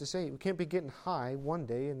to say, we can't be getting high one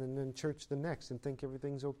day and then in church the next and think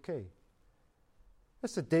everything's okay.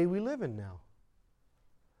 That's the day we live in now.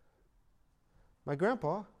 My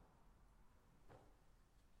grandpa,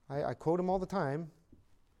 I quote him all the time,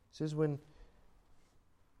 says when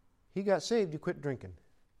he got saved, he quit drinking.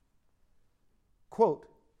 Quote,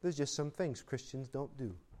 there's just some things Christians don't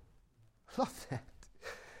do. I love that.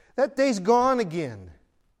 That day's gone again.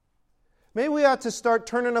 Maybe we ought to start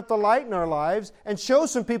turning up the light in our lives and show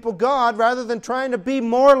some people God rather than trying to be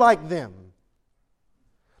more like them.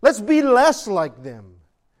 Let's be less like them.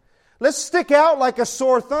 Let's stick out like a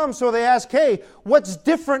sore thumb so they ask, hey, what's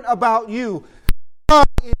different about you? God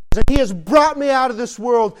is, and He has brought me out of this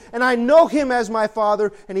world, and I know Him as my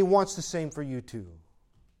Father, and He wants the same for you too.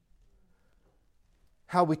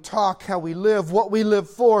 How we talk, how we live, what we live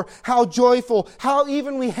for, how joyful, how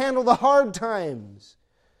even we handle the hard times.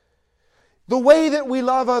 The way that we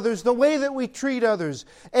love others, the way that we treat others.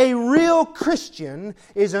 A real Christian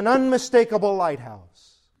is an unmistakable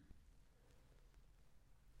lighthouse.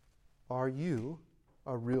 Are you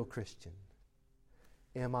a real Christian?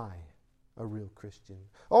 Am I a real Christian?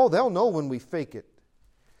 Oh, they'll know when we fake it.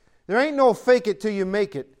 There ain't no fake it till you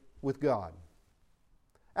make it with God.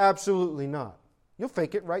 Absolutely not. You'll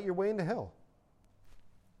fake it right your way into hell.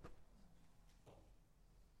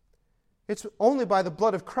 It's only by the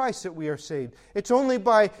blood of Christ that we are saved. It's only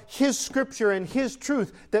by His Scripture and His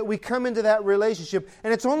truth that we come into that relationship.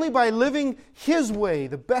 And it's only by living His way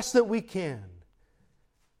the best that we can.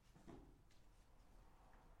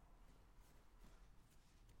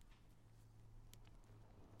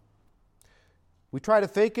 We try to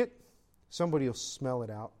fake it, somebody will smell it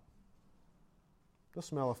out. They'll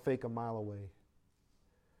smell a fake a mile away.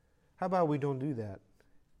 How about we don't do that?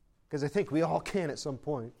 Because I think we all can at some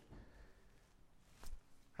point.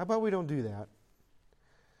 How about we don't do that?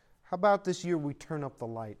 How about this year we turn up the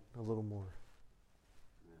light a little more?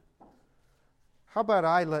 How about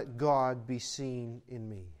I let God be seen in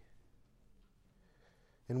me?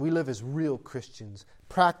 And we live as real Christians,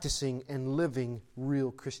 practicing and living real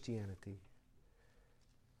Christianity.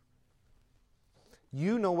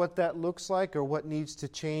 You know what that looks like or what needs to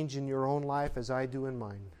change in your own life as I do in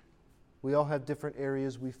mine. We all have different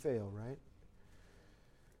areas we fail, right?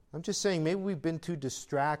 I'm just saying, maybe we've been too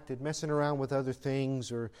distracted, messing around with other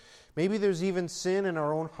things, or maybe there's even sin in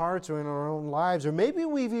our own hearts or in our own lives, or maybe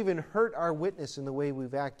we've even hurt our witness in the way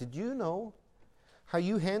we've acted. Do you know how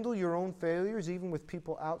you handle your own failures, even with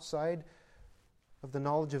people outside of the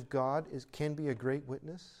knowledge of God, can be a great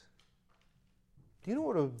witness? Do you know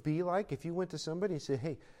what it would be like if you went to somebody and said,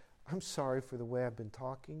 hey, I'm sorry for the way I've been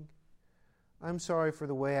talking. I'm sorry for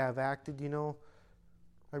the way I've acted. You know,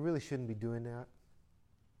 I really shouldn't be doing that.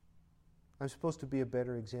 I'm supposed to be a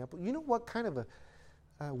better example. You know what kind of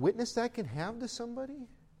a witness that can have to somebody?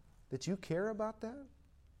 That you care about that?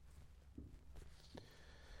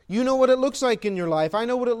 You know what it looks like in your life. I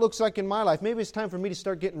know what it looks like in my life. Maybe it's time for me to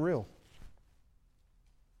start getting real.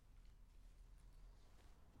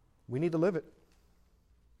 We need to live it.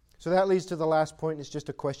 So that leads to the last point. It's just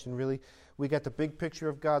a question, really. We got the big picture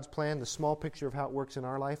of God's plan, the small picture of how it works in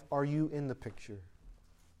our life. Are you in the picture?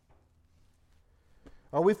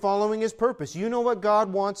 Are we following His purpose? You know what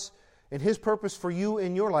God wants and His purpose for you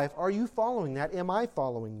in your life. Are you following that? Am I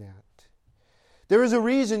following that? There is a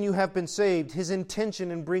reason you have been saved, His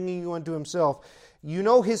intention in bringing you unto Himself. You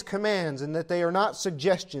know His commands and that they are not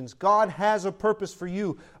suggestions. God has a purpose for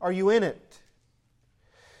you. Are you in it?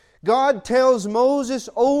 God tells Moses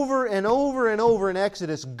over and over and over in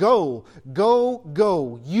Exodus, go, go,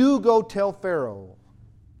 go. You go tell Pharaoh.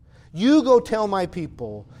 You go tell my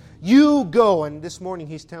people. You go. And this morning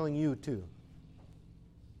He's telling you too.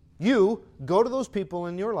 You go to those people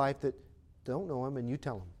in your life that don't know Him and you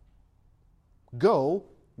tell them. Go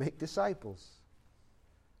make disciples.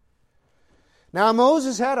 Now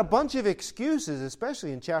Moses had a bunch of excuses,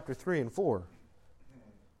 especially in chapter 3 and 4.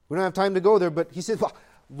 We don't have time to go there, but he said, well,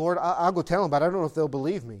 Lord, I'll go tell them, but I don't know if they'll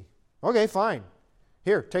believe me. Okay, fine.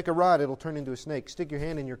 Here, take a rod, it'll turn into a snake. Stick your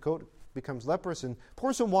hand in your coat, it becomes leprous, and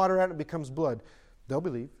pour some water out, it becomes blood. They'll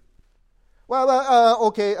believe. Well,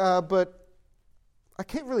 okay, but I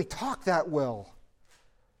can't really talk that well.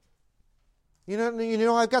 You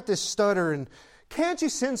know, I've got this stutter, and can't you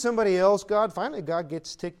send somebody else, God? Finally, God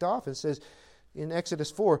gets ticked off and says in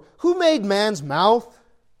Exodus 4, who made man's mouth?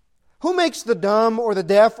 Who makes the dumb or the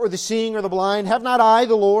deaf or the seeing or the blind? Have not I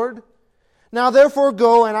the Lord? Now therefore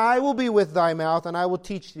go, and I will be with thy mouth, and I will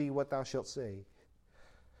teach thee what thou shalt say.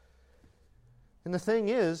 And the thing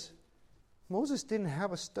is, Moses didn't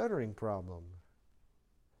have a stuttering problem.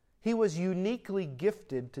 He was uniquely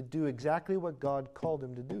gifted to do exactly what God called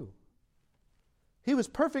him to do. He was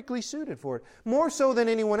perfectly suited for it, more so than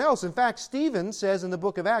anyone else. In fact, Stephen says in the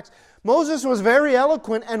book of Acts, Moses was very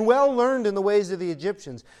eloquent and well learned in the ways of the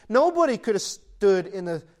Egyptians. Nobody could have stood in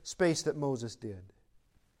the space that Moses did.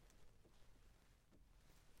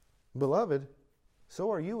 Beloved,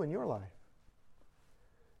 so are you in your life.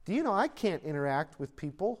 Do you know I can't interact with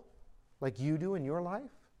people like you do in your life?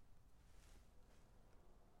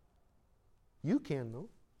 You can, though.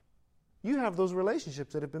 You have those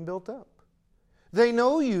relationships that have been built up. They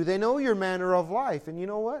know you. They know your manner of life. And you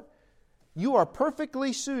know what? You are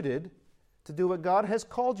perfectly suited to do what God has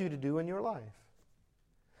called you to do in your life.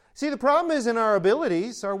 See, the problem is in our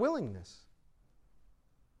abilities, our willingness.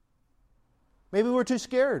 Maybe we're too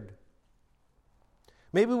scared.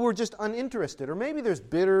 Maybe we're just uninterested. Or maybe there's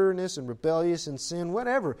bitterness and rebellious and sin,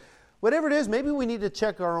 whatever. Whatever it is, maybe we need to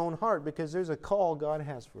check our own heart because there's a call God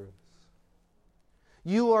has for us.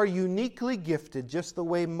 You are uniquely gifted just the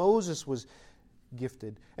way Moses was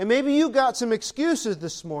gifted. And maybe you got some excuses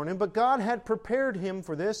this morning, but God had prepared him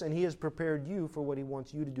for this, and He has prepared you for what He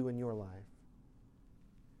wants you to do in your life.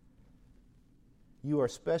 You are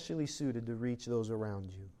specially suited to reach those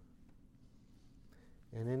around you.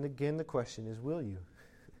 And then again, the question is, will you?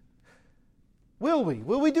 Will we?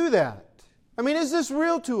 Will we do that? I mean, is this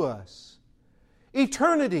real to us?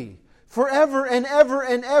 Eternity, forever and ever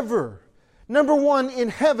and ever. Number one, in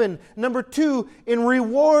heaven. Number two, in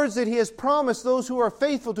rewards that He has promised those who are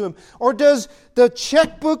faithful to Him. Or does the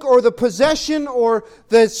checkbook or the possession or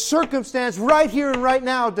the circumstance right here and right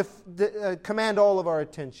now command all of our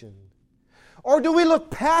attention? Or do we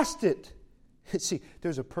look past it? See,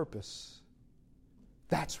 there's a purpose.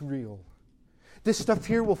 That's real. This stuff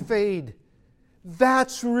here will fade.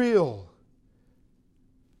 That's real.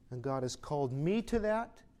 And God has called me to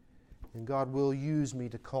that. And God will use me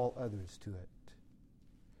to call others to it.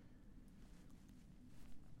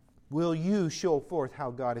 Will you show forth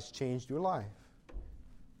how God has changed your life?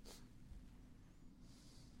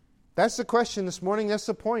 That's the question this morning. That's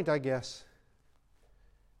the point, I guess.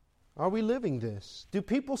 Are we living this? Do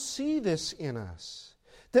people see this in us?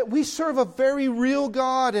 That we serve a very real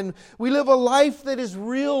God and we live a life that is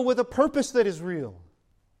real with a purpose that is real.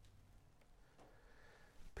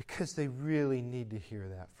 Because they really need to hear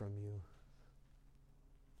that from you.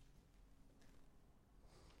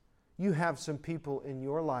 You have some people in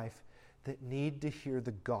your life that need to hear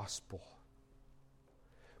the gospel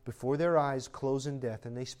before their eyes close in death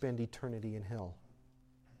and they spend eternity in hell.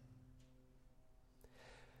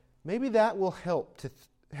 Maybe that will help to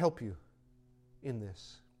help you in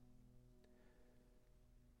this.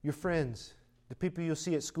 Your friends, the people you'll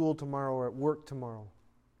see at school tomorrow or at work tomorrow,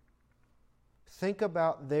 think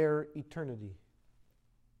about their eternity.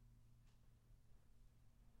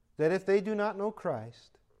 That if they do not know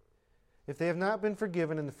Christ, if they have not been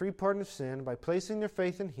forgiven in the free pardon of sin by placing their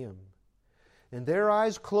faith in Him, and their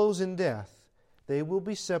eyes close in death, they will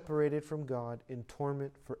be separated from God in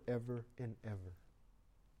torment forever and ever.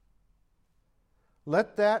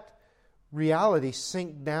 Let that reality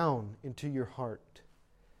sink down into your heart,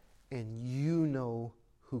 and you know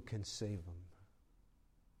who can save them.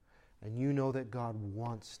 And you know that God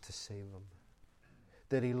wants to save them.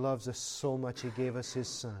 That He loves us so much He gave us His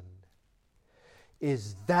Son.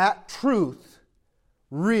 Is that truth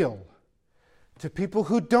real to people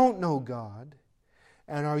who don't know God?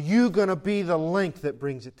 And are you going to be the link that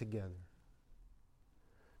brings it together?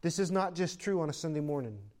 This is not just true on a Sunday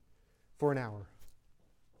morning for an hour.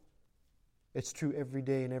 It's true every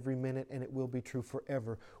day and every minute, and it will be true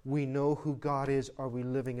forever. We know who God is. Are we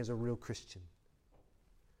living as a real Christian?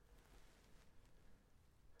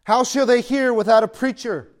 How shall they hear without a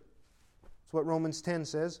preacher? That's what Romans 10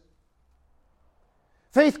 says.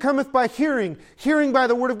 Faith cometh by hearing, hearing by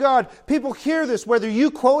the Word of God. People hear this, whether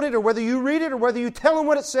you quote it or whether you read it or whether you tell them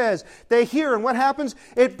what it says. They hear, and what happens?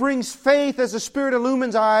 It brings faith as the Spirit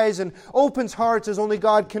illumines eyes and opens hearts as only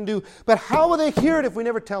God can do. But how will they hear it if we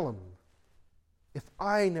never tell them? If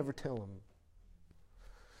I never tell them?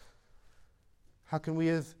 How can we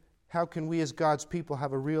as God's people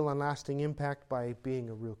have a real and lasting impact by being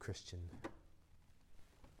a real Christian?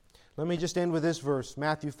 Let me just end with this verse.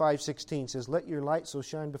 Matthew 5:16 says, "Let your light so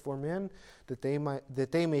shine before men that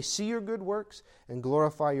they may see your good works and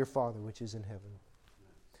glorify your Father which is in heaven."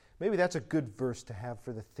 Maybe that's a good verse to have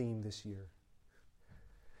for the theme this year.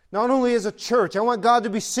 Not only as a church, I want God to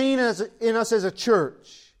be seen in us as a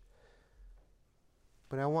church,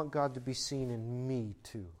 but I want God to be seen in me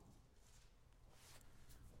too.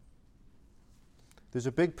 There's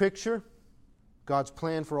a big picture, God's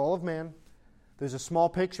plan for all of man. There's a small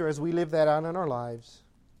picture as we live that out in our lives.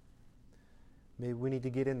 Maybe we need to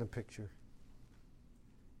get in the picture.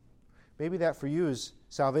 Maybe that for you is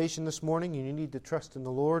salvation this morning and you need to trust in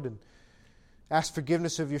the Lord and ask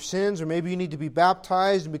forgiveness of your sins, or maybe you need to be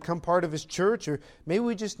baptized and become part of His church, or maybe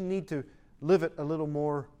we just need to live it a little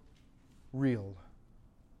more real.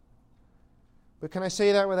 But can I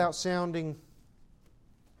say that without sounding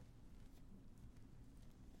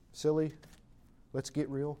silly? Let's get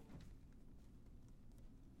real.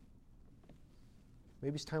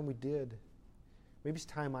 Maybe it's time we did. Maybe it's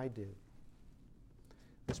time I did.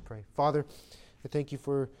 Let's pray. Father, I thank You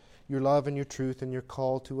for Your love and Your truth and Your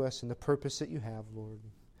call to us and the purpose that You have, Lord.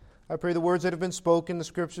 I pray the words that have been spoken, the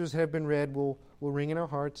scriptures that have been read will ring in our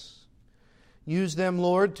hearts. Use them,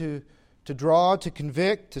 Lord, to draw, to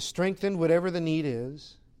convict, to strengthen whatever the need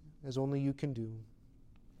is, as only You can do.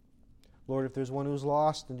 Lord, if there's one who's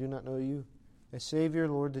lost and do not know You as Savior,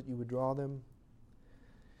 Lord, that You would draw them.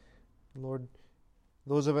 Lord,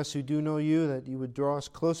 those of us who do know You, that You would draw us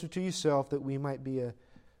closer to Yourself, that we might be a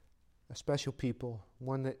special people,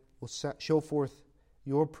 one that will show forth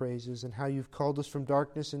Your praises and how You've called us from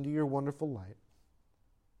darkness into Your wonderful light.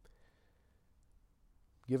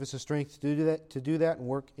 Give us the strength to do that and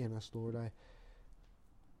work in us, Lord. I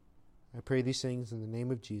pray these things in the name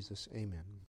of Jesus. Amen.